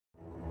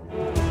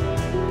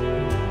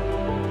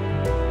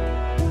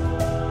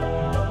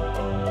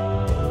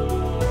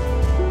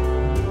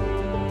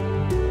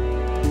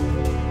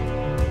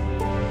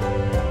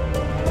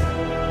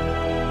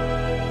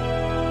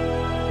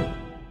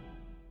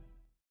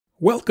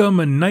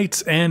Welcome,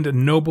 knights and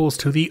nobles,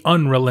 to the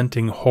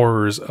unrelenting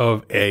horrors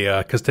of Ea,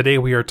 because today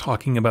we are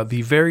talking about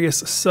the various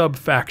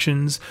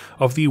sub-factions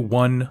of the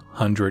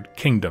 100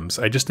 Kingdoms.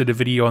 I just did a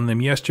video on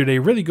them yesterday,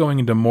 really going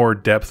into more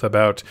depth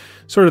about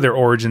sort of their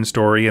origin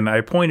story, and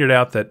I pointed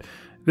out that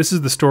this is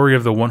the story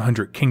of the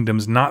 100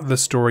 Kingdoms, not the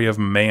story of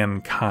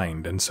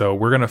mankind, and so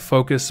we're going to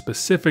focus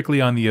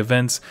specifically on the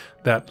events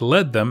that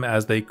led them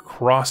as they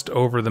crossed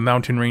over the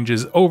mountain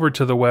ranges over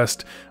to the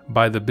west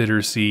by the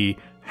Bitter Sea,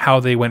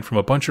 how they went from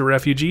a bunch of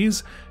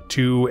refugees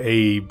to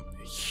a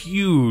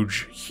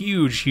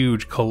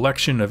huge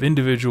collection of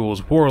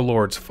individuals,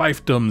 warlords,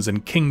 fiefdoms,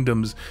 and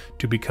kingdoms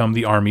to become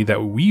the army that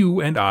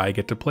you and I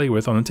get to play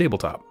with on the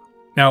tabletop.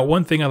 Now,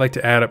 one thing I'd like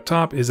to add up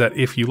top is that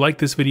if you like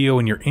this video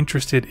and you're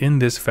interested in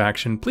this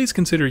faction, please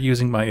consider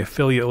using my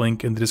affiliate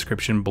link in the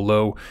description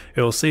below.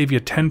 It'll save you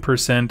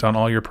 10% on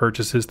all your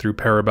purchases through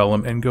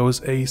Bellum and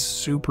goes a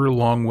super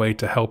long way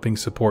to helping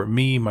support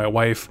me, my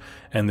wife,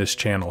 and this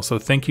channel. So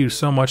thank you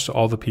so much to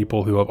all the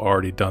people who have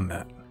already done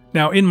that.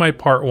 Now, in my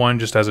part one,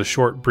 just as a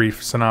short,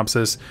 brief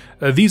synopsis,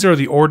 these are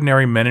the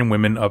ordinary men and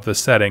women of the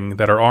setting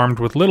that are armed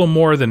with little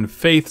more than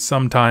faith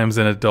sometimes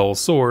and a dull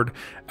sword,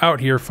 out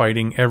here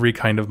fighting every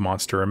kind of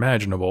monster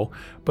imaginable.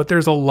 But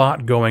there's a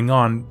lot going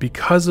on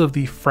because of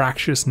the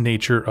fractious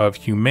nature of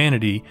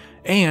humanity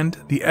and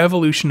the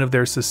evolution of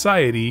their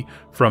society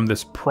from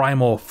this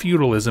primal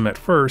feudalism at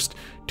first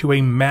to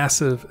a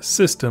massive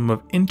system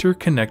of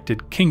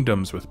interconnected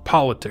kingdoms with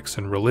politics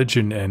and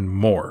religion and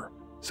more.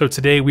 So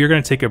today we are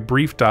going to take a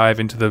brief dive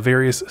into the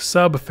various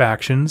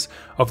sub-factions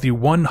of the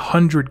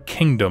 100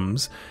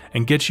 Kingdoms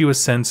and get you a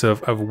sense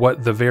of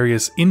what the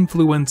various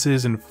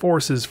influences and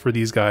forces for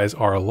these guys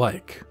are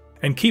like.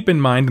 And keep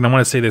in mind, and I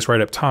want to say this right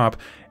up top,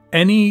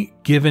 any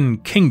given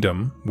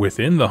kingdom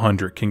within the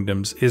 100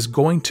 Kingdoms is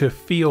going to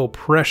feel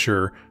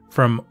pressure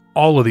from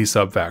all of these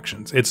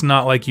sub-factions. It's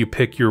not like you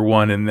pick your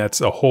one and that's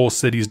a whole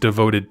city's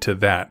devoted to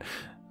that.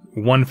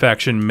 One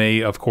faction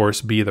may, of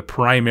course, be the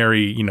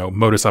primary,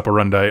 modus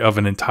operandi of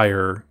an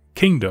entire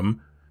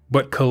kingdom,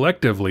 but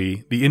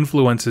collectively, the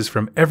influences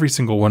from every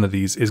single one of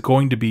these is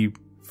going to be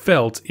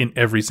felt in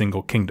every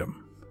single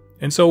kingdom.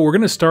 And so we're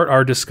going to start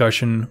our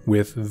discussion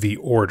with the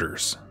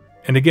orders.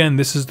 And again,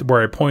 this is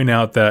where I point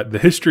out that the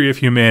history of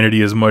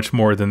humanity is much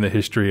more than the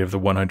history of the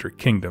 100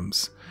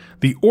 Kingdoms.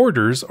 The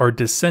orders are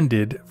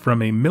descended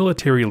from a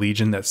military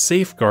legion that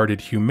safeguarded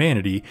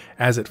humanity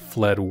as it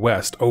fled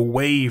west,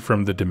 away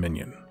from the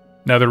Dominion.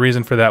 Now, the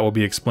reason for that will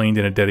be explained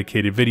in a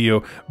dedicated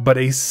video, but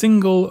a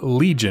single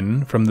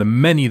legion from the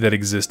many that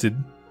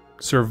existed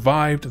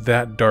survived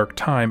that dark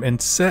time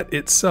and set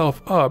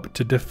itself up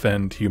to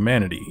defend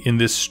humanity in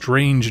this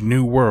strange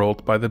new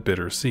world by the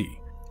Bitter Sea.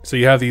 So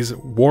you have these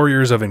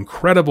warriors of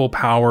incredible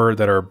power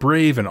that are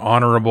brave and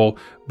honorable,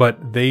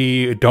 but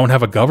they don't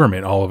have a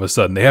government all of a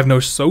sudden. They have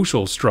no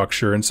social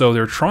structure, and so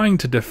they're trying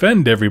to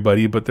defend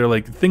everybody, but they're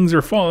like, things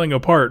are falling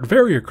apart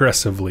very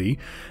aggressively,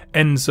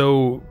 and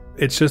so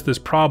it's just this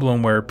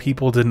problem where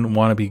people didn't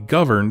want to be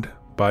governed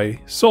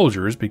by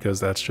soldiers because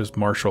that's just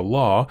martial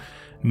law,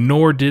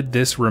 nor did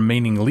this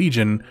remaining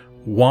legion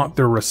want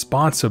the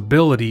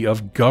responsibility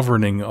of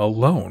governing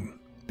alone.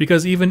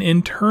 Because even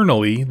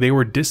internally, they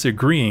were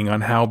disagreeing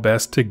on how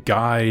best to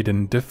guide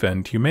and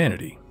defend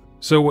humanity.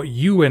 So what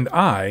you and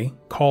I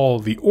call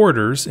the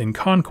orders in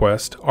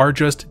Conquest are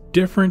just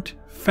different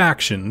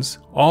factions,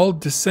 all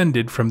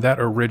descended from that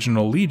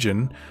original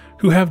legion,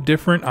 who have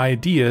different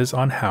ideas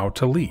on how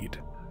to lead.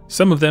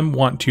 Some of them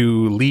want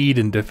to lead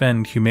and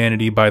defend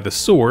humanity by the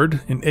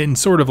sword, in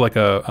sort of like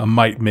a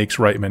might makes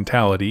right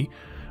mentality,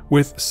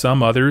 with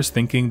some others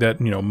thinking that,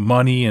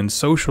 money and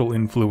social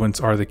influence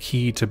are the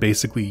key to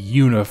basically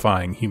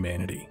unifying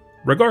humanity.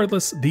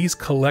 Regardless, these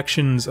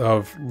collections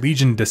of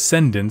legion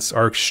descendants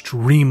are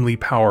extremely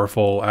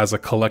powerful as a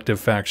collective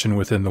faction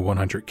within the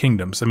 100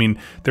 Kingdoms. I mean,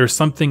 there's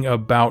something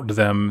about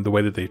them, the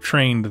way that they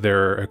trained,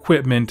 their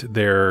equipment,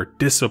 their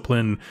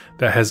discipline,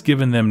 that has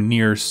given them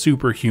near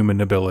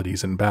superhuman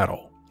abilities in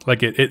battle.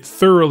 Like, it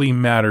thoroughly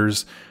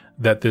matters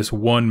that this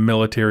one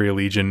military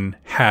legion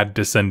had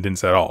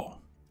descendants at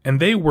all. And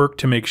they work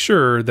to make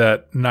sure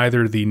that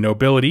neither the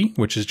nobility,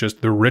 which is just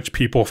the rich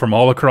people from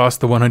all across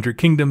the 100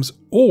 Kingdoms,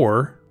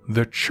 or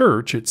the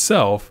church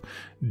itself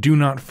do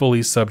not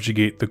fully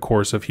subjugate the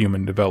course of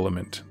human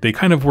development. They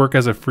kind of work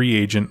as a free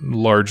agent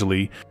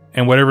largely,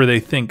 and whatever they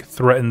think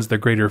threatens the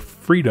greater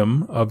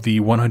freedom of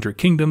the 100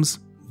 Kingdoms,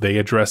 they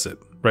address it.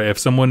 Right? If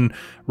someone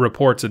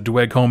reports a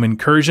Dweghome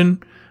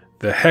incursion,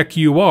 the heck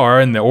you are,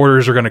 and the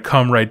orders are going to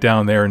come right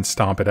down there and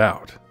stomp it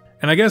out.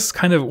 And I guess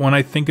kind of when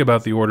I think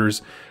about the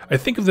orders, I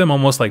think of them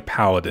almost like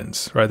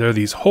paladins, right? They're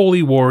these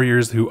holy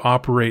warriors who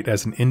operate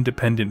as an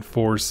independent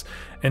force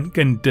and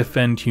can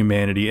defend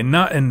humanity, and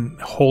not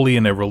wholly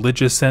in a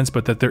religious sense,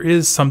 but that there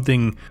is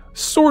something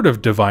sort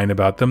of divine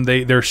about them.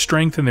 Their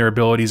strength and their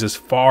abilities is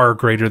far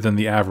greater than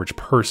the average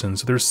person,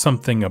 so there's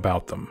something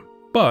about them.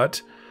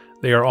 But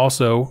they are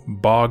also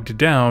bogged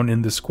down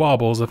in the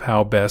squabbles of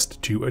how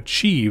best to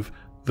achieve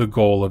the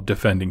goal of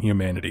defending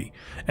humanity,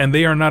 and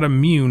they are not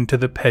immune to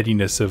the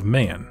pettiness of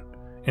man.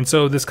 And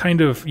so this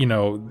kind of,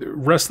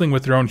 wrestling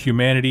with their own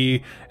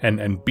humanity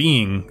and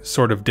being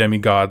sort of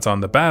demigods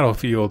on the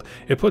battlefield,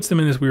 it puts them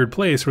in this weird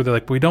place where they're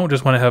like, we don't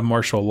just want to have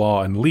martial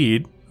law and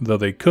lead, though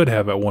they could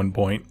have at one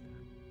point,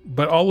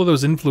 but all of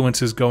those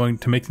influences going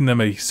to making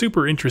them a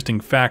super interesting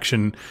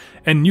faction,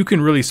 and you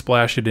can really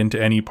splash it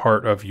into any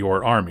part of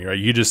your army, right?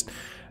 You just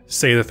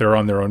say that they're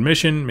on their own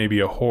mission, maybe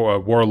a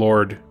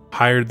warlord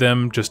hired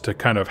them just to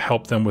kind of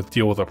help them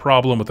deal with a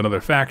problem with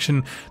another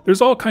faction.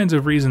 There's all kinds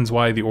of reasons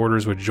why the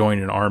orders would join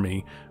an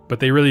army,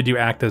 but they really do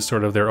act as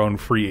sort of their own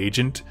free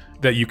agent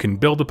that you can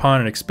build upon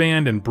and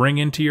expand and bring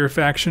into your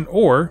faction,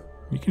 or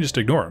you can just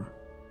ignore them.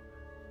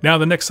 Now,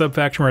 the next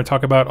subfaction we're going to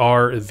talk about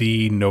are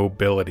the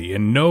nobility,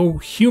 and no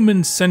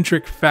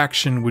human-centric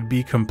faction would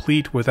be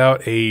complete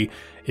without a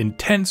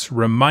intense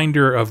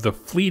reminder of the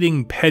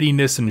fleeting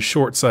pettiness and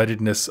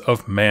short-sightedness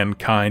of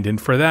mankind,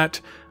 and for that,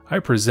 I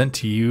present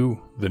to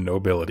you the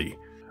nobility.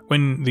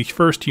 When the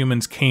first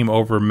humans came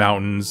over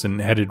mountains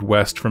and headed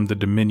west from the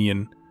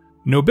Dominion,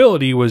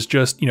 nobility was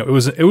just, it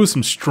was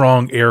some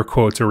strong air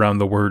quotes around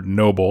the word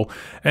noble,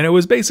 and it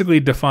was basically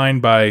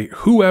defined by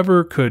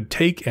whoever could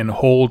take and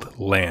hold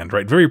land,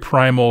 right? Very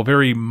primal,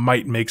 very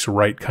might makes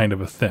right kind of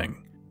a thing.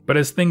 But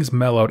as things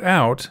mellowed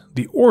out,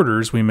 the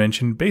orders we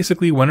mentioned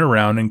basically went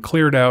around and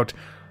cleared out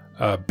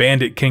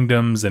bandit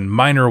kingdoms and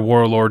minor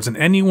warlords and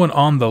anyone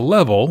on the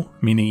level,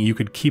 meaning you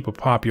could keep a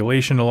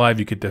population alive,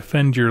 you could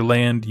defend your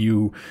land,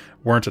 you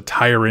weren't a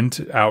tyrant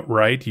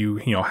outright, you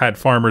had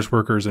farmers,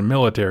 workers, and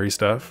military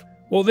stuff.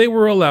 Well, they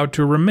were allowed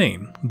to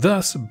remain,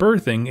 thus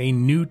birthing a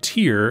new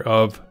tier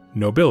of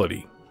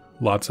nobility.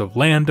 Lots of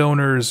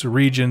landowners,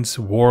 regents,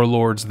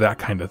 warlords, that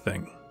kind of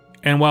thing.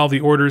 And while the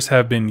orders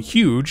have been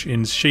huge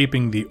in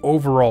shaping the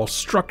overall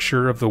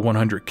structure of the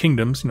 100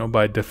 kingdoms,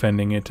 by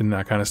defending it and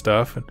that kind of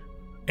stuff,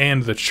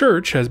 and the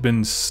church has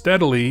been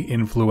steadily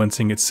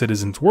influencing its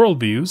citizens'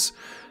 worldviews,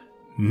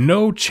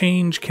 no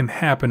change can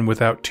happen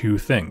without two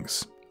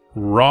things: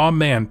 raw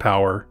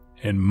manpower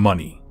and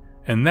money.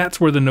 And that's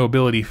where the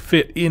nobility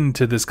fit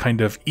into this kind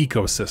of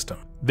ecosystem.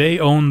 They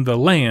own the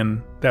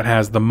land that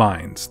has the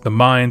mines. The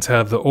mines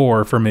have the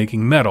ore for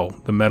making metal.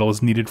 The metal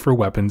is needed for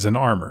weapons and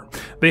armor.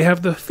 They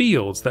have the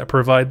fields that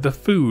provide the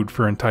food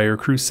for entire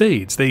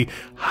crusades. They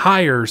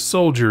hire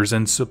soldiers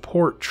and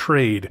support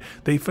trade.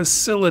 They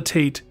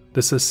facilitate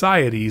the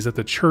societies that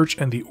the church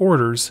and the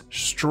orders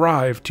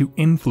strive to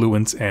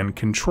influence and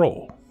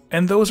control.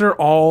 And those are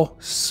all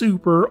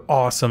super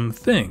awesome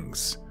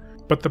things.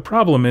 But the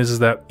problem is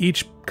that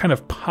each kind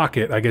of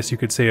pocket, I guess you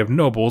could say, of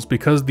nobles,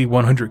 because the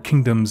 100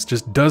 kingdoms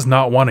just does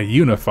not want to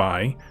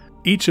unify,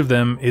 each of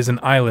them is an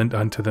island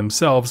unto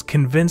themselves,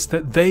 convinced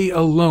that they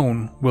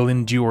alone will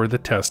endure the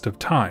test of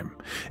time.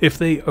 If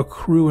they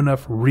accrue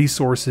enough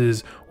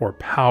resources or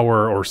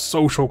power or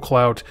social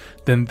clout,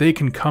 then they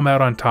can come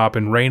out on top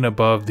and reign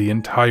above the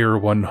entire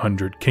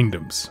 100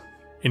 kingdoms.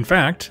 In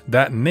fact,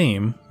 that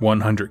name,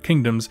 100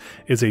 Kingdoms,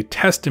 is a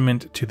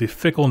testament to the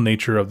fickle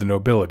nature of the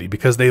nobility,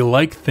 because they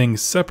like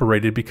things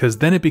separated, because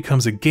then it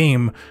becomes a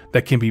game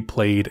that can be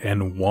played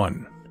and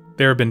won.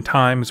 There have been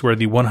times where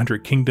the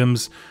 100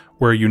 Kingdoms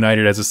were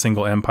united as a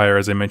single empire,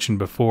 as I mentioned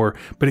before,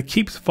 but it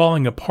keeps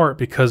falling apart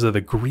because of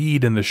the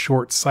greed and the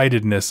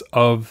short-sightedness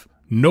of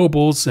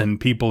nobles and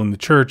people in the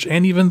church,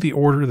 and even the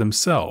order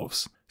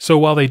themselves. So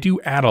while they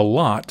do add a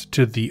lot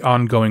to the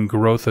ongoing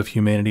growth of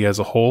humanity as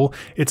a whole,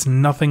 it's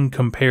nothing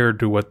compared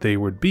to what they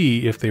would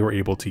be if they were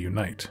able to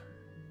unite.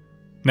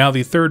 Now,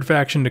 the third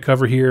faction to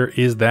cover here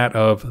is that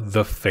of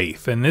the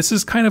faith, and this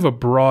is kind of a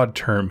broad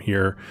term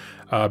here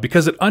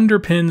because it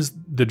underpins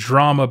the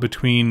drama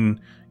between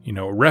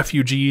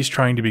refugees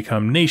trying to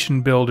become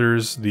nation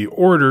builders, the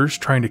orders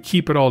trying to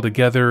keep it all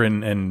together,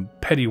 and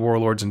petty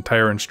warlords and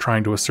tyrants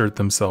trying to assert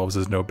themselves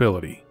as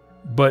nobility.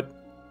 But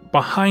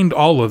behind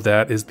all of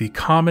that is the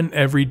common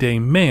everyday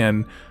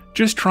man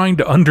just trying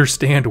to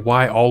understand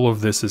why all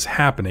of this is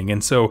happening.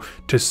 And so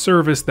to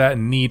service that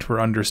need for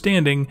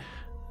understanding,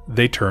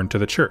 they turn to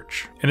the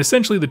church. And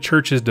essentially the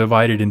church is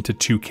divided into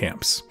two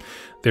camps.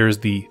 There's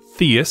the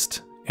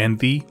theist and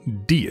the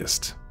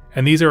deist.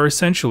 And these are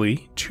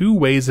essentially two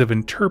ways of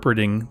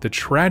interpreting the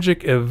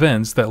tragic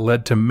events that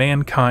led to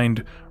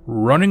mankind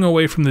running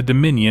away from the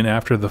Dominion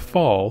after the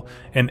fall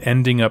and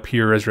ending up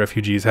here as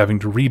refugees, having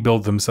to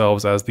rebuild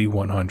themselves as the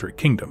 100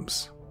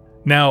 Kingdoms.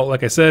 Now,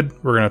 like I said,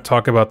 we're going to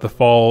talk about the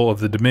fall of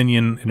the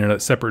Dominion in a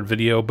separate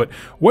video, but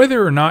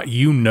whether or not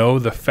you know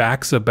the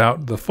facts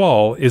about the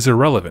fall is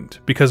irrelevant,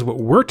 because what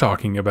we're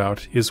talking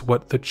about is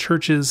what the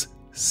churches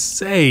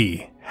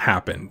say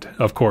happened,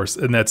 of course,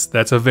 and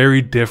that's a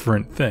very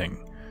different thing.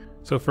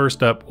 So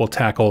first up, we'll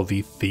tackle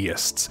the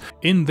theists.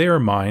 In their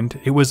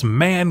mind, it was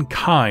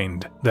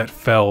mankind that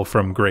fell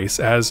from grace,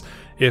 as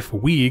if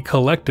we,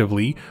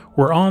 collectively,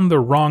 were on the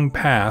wrong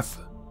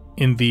path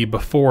in the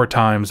before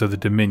times of the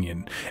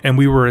Dominion, and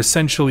we were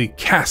essentially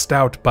cast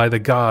out by the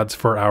gods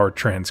for our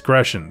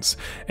transgressions.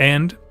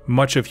 And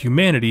much of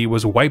humanity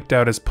was wiped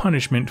out as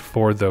punishment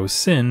for those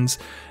sins,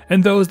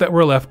 and those that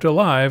were left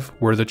alive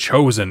were the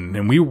chosen,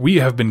 and we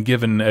have been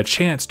given a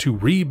chance to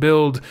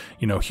rebuild,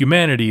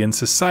 humanity and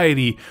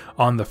society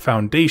on the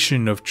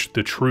foundation of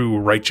the true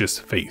righteous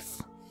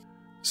faith.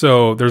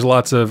 So there's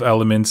lots of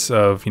elements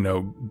of,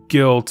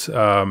 guilt,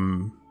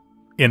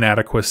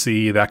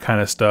 inadequacy, that kind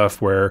of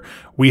stuff, where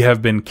we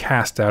have been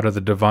cast out of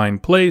the divine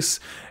place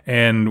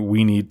and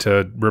we need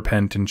to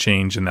repent and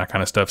change and that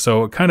kind of stuff.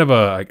 So kind of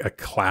a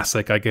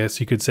classic, I guess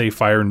you could say,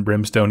 fire and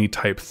brimstone-y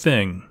type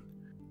thing.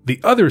 The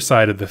other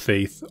side of the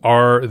faith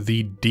are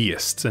the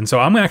deists. And so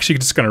I'm actually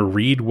just going to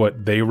read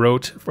what they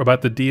wrote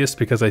about the deists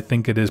because I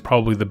think it is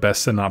probably the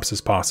best synopsis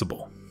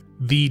possible.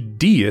 The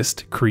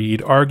deist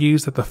creed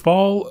argues that the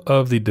fall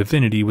of the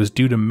divinity was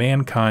due to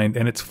mankind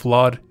and its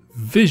flawed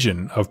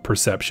vision of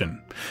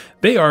perception.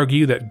 They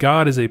argue that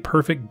God is a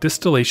perfect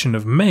distillation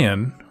of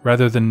man,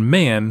 rather than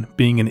man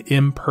being an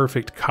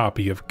imperfect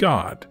copy of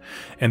God,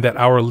 and that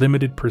our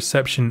limited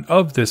perception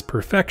of this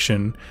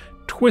perfection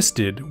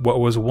twisted what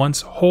was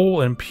once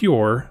whole and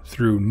pure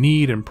through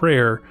need and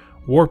prayer,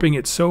 warping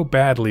it so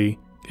badly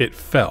it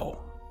fell.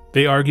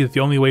 They argue that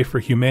the only way for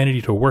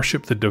humanity to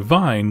worship the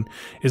divine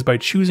is by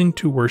choosing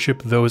to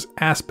worship those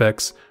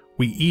aspects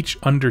we each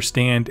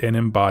understand and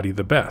embody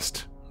the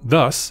best.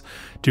 Thus,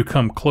 to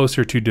come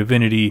closer to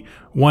divinity,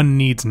 one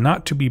needs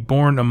not to be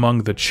born among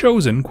the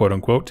chosen,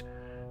 quote-unquote,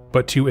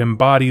 but to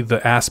embody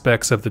the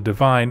aspects of the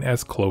divine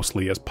as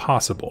closely as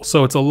possible.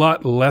 So it's a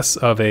lot less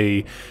of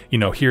a,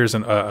 here's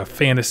a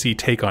fantasy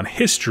take on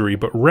history,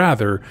 but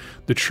rather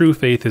the true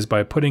faith is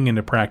by putting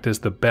into practice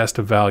the best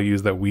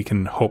values that we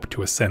can hope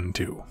to ascend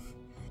to.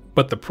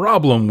 But the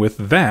problem with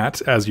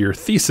that, as your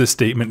thesis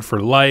statement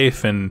for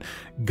life and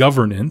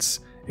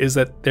governance, is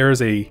that there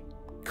is a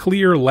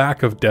clear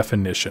lack of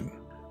definition,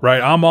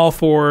 right? I'm all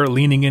for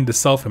leaning into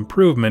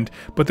self-improvement,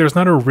 but there's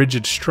not a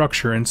rigid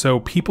structure, and so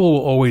people will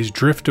always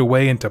drift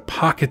away into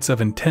pockets of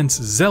intense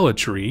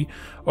zealotry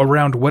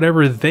around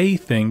whatever they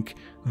think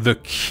the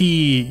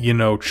key,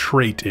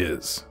 trait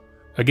is.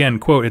 Again,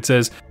 quote, it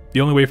says, the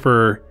only way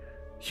for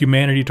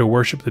humanity to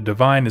worship the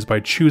divine is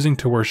by choosing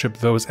to worship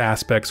those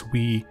aspects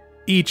we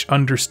each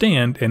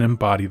understand and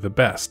embody the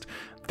best.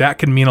 That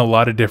can mean a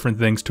lot of different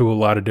things to a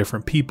lot of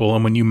different people,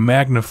 and when you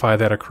magnify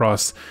that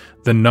across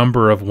the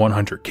number of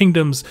 100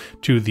 kingdoms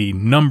to the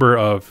number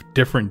of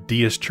different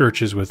deist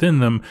churches within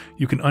them,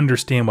 you can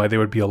understand why there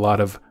would be a lot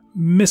of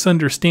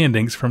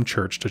misunderstandings from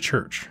church to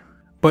church.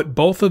 But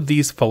both of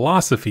these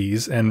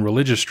philosophies and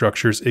religious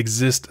structures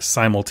exist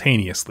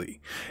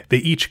simultaneously. They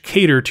each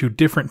cater to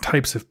different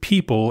types of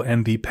people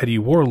and the petty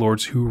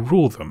warlords who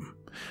rule them.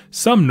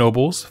 Some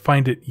nobles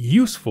find it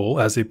useful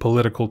as a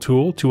political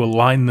tool to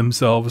align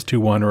themselves to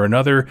one or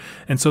another,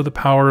 and so the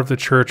power of the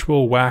church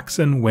will wax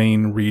and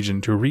wane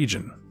region to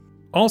region.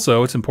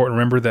 Also, it's important to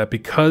remember that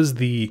because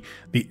the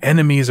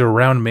enemies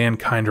around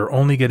mankind are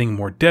only getting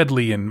more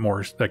deadly and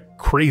more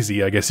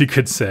crazy, I guess you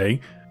could say,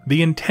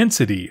 the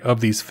intensity of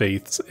these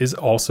faiths is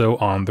also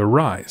on the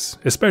rise,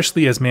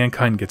 especially as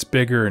mankind gets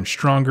bigger and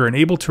stronger and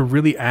able to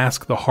really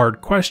ask the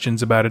hard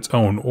questions about its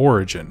own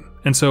origin.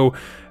 And so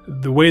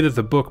the way that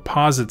the book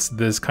posits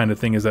this kind of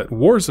thing is that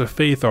wars of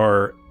faith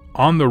are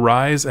on the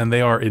rise and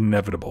they are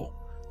inevitable.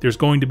 There's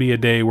going to be a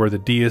day where the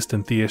deist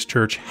and theist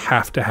church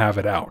have to have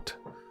it out.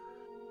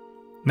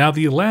 Now,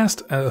 the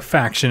last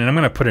faction, and I'm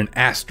going to put an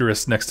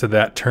asterisk next to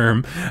that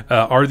term,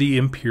 are the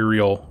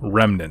Imperial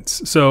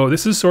Remnants. So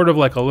this is sort of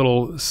like a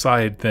little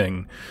side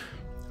thing.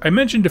 I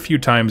mentioned a few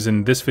times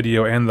in this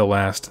video and the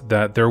last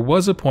that there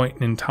was a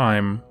point in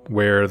time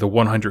where the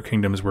 100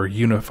 kingdoms were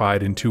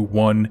unified into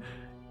one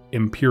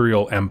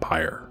imperial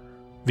empire.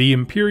 The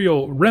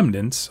Imperial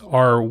Remnants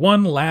are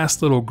one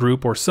last little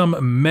group or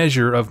some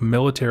measure of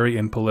military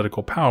and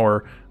political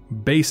power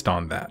based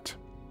on that.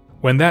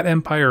 When that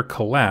empire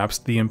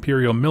collapsed, the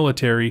imperial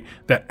military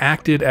that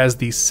acted as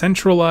the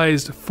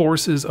centralized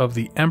forces of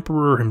the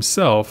emperor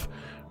himself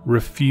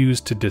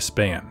refused to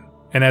disband.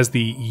 And as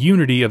the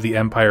unity of the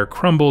empire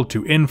crumbled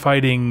to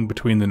infighting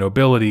between the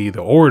nobility,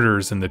 the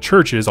orders, and the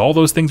churches, all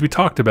those things we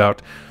talked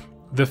about,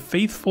 the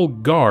faithful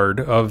guard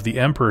of the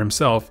emperor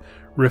himself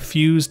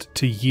refused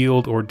to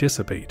yield or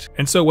dissipate.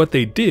 And so what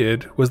they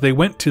did was they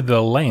went to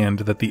the land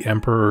that the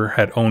emperor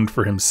had owned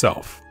for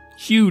himself.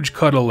 Huge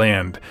cut of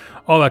land,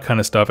 all that kind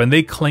of stuff, and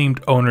they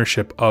claimed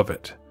ownership of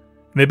it.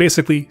 They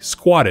basically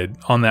squatted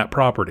on that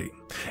property.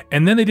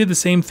 And then they did the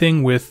same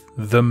thing with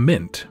the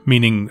mint,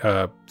 meaning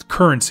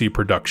currency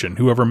production,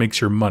 whoever makes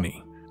your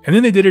money. And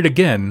then they did it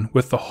again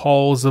with the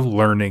halls of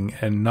learning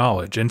and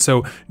knowledge. And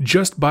so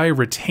just by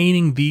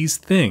retaining these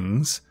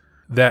things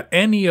that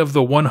any of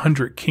the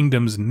 100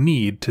 kingdoms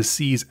need to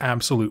seize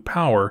absolute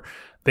power,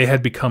 they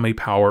had become a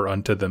power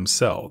unto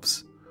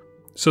themselves.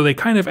 So they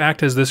kind of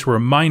act as this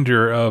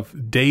reminder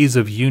of days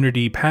of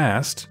unity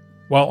past,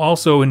 while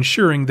also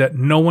ensuring that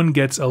no one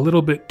gets a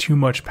little bit too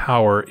much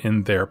power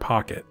in their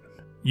pocket.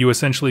 You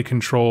essentially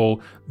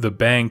control the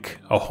bank,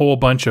 a whole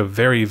bunch of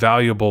very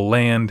valuable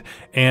land,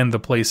 and the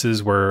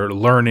places where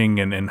learning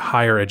and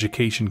higher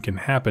education can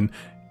happen.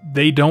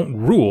 they don't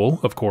rule,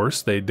 of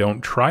course, they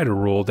don't try to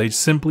rule, they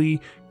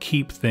simply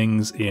keep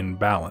things in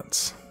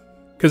balance.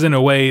 Because in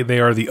a way, they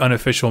are the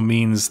unofficial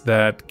means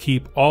that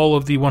keep all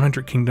of the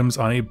 100 kingdoms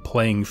on a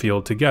playing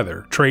field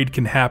together. Trade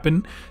can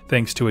happen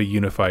thanks to a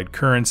unified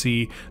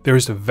currency.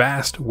 There's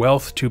vast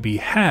wealth to be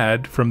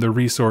had from the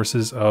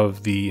resources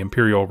of the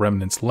Imperial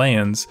Remnant's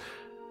lands.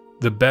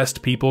 The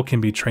best people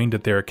can be trained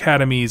at their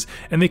academies,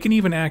 and they can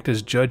even act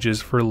as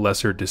judges for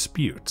lesser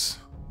disputes.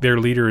 Their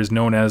leader is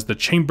known as the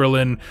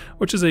Chamberlain,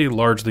 which is a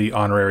largely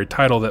honorary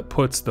title that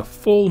puts the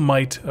full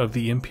might of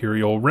the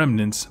Imperial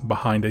Remnants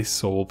behind a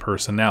sole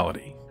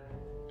personality.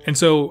 And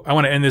so I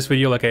want to end this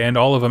video like I end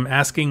all of them,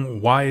 asking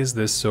why is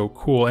this so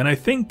cool? And I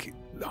think,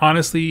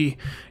 honestly,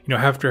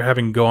 after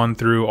having gone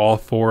through all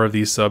 4 of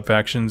these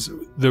subfactions,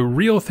 the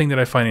real thing that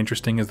I find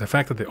interesting is the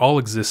fact that they all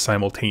exist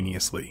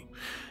simultaneously.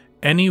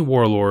 Any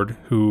warlord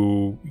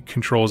who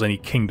controls any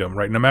kingdom,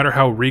 right? No matter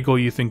how regal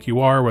you think you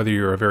are, whether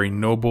you're a very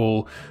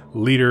noble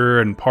leader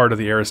and part of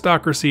the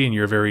aristocracy and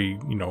you're very,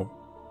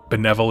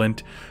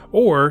 benevolent,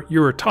 or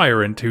you're a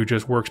tyrant who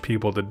just works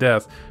people to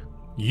death,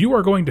 you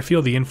are going to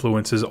feel the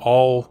influences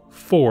all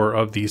 4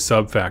 of these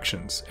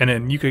subfactions. And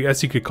then I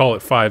guess you could call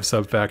it 5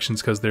 subfactions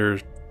because their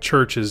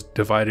church is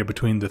divided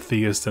between the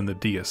theists and the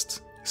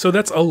deists. So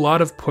that's a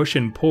lot of push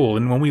and pull,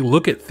 and when we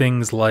look at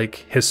things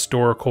like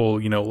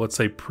historical, let's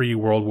say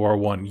pre-World War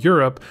I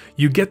Europe,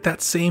 you get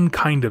that same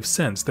kind of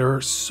sense. There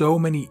are so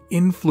many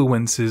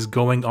influences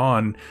going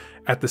on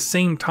at the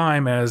same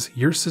time as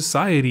your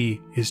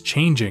society is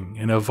changing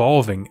and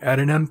evolving at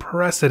an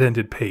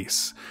unprecedented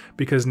pace.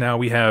 Because now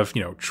we have,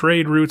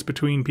 trade routes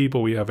between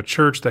people, we have a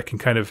church that can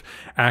kind of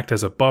act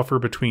as a buffer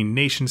between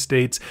nation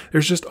states.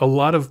 There's just a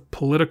lot of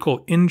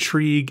political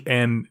intrigue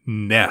and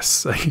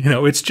mess.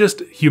 It's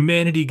just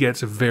humanity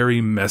gets very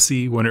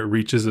messy when it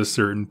reaches a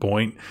certain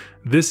point.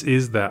 This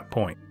is that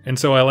point. And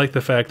so I like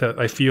the fact that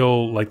I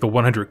feel like the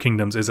 100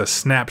 Kingdoms is a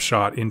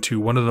snapshot into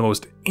one of the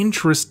most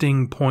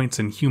interesting points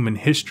in human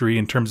history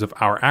in terms of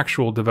our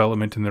actual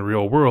development in the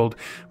real world,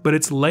 but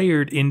it's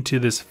layered into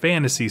this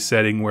fantasy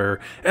setting where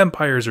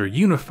empires are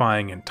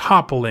unifying and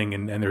toppling,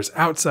 and there's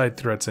outside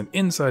threats and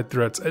inside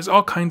threats. There's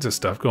all kinds of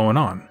stuff going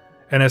on.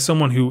 And as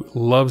someone who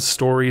loves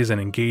stories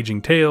and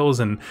engaging tales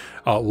and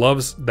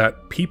loves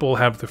that people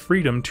have the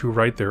freedom to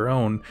write their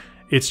own,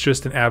 it's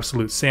just an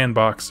absolute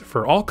sandbox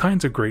for all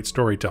kinds of great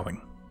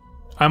storytelling.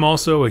 I'm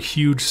also a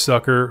huge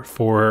sucker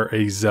for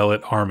a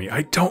zealot army.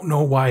 I don't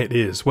know why it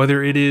is.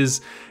 Whether it is,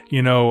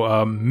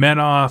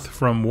 Menoth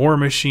from War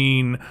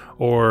Machine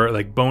or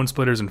like Bone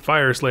Splitters and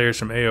Fire Slayers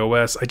from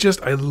AOS.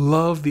 I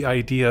love the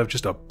idea of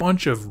just a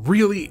bunch of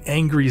really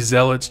angry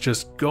zealots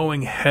just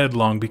going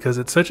headlong because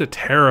it's such a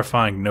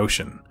terrifying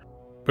notion.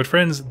 But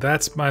friends,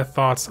 that's my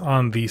thoughts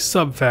on the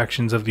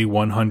subfactions of the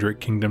 100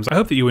 Kingdoms. I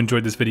hope that you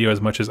enjoyed this video as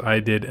much as I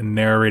did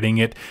narrating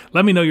it.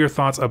 Let me know your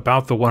thoughts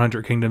about the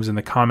 100 Kingdoms in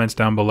the comments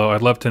down below.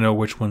 I'd love to know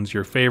which one's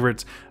your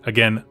favorites.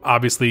 Again,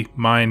 obviously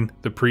mine,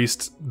 the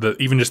priests,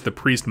 even just the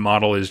priest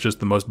model is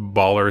just the most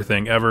baller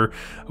thing ever.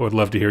 I would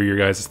love to hear your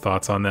guys'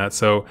 thoughts on that.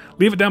 So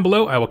leave it down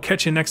below. I will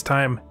catch you next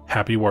time.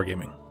 Happy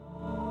wargaming.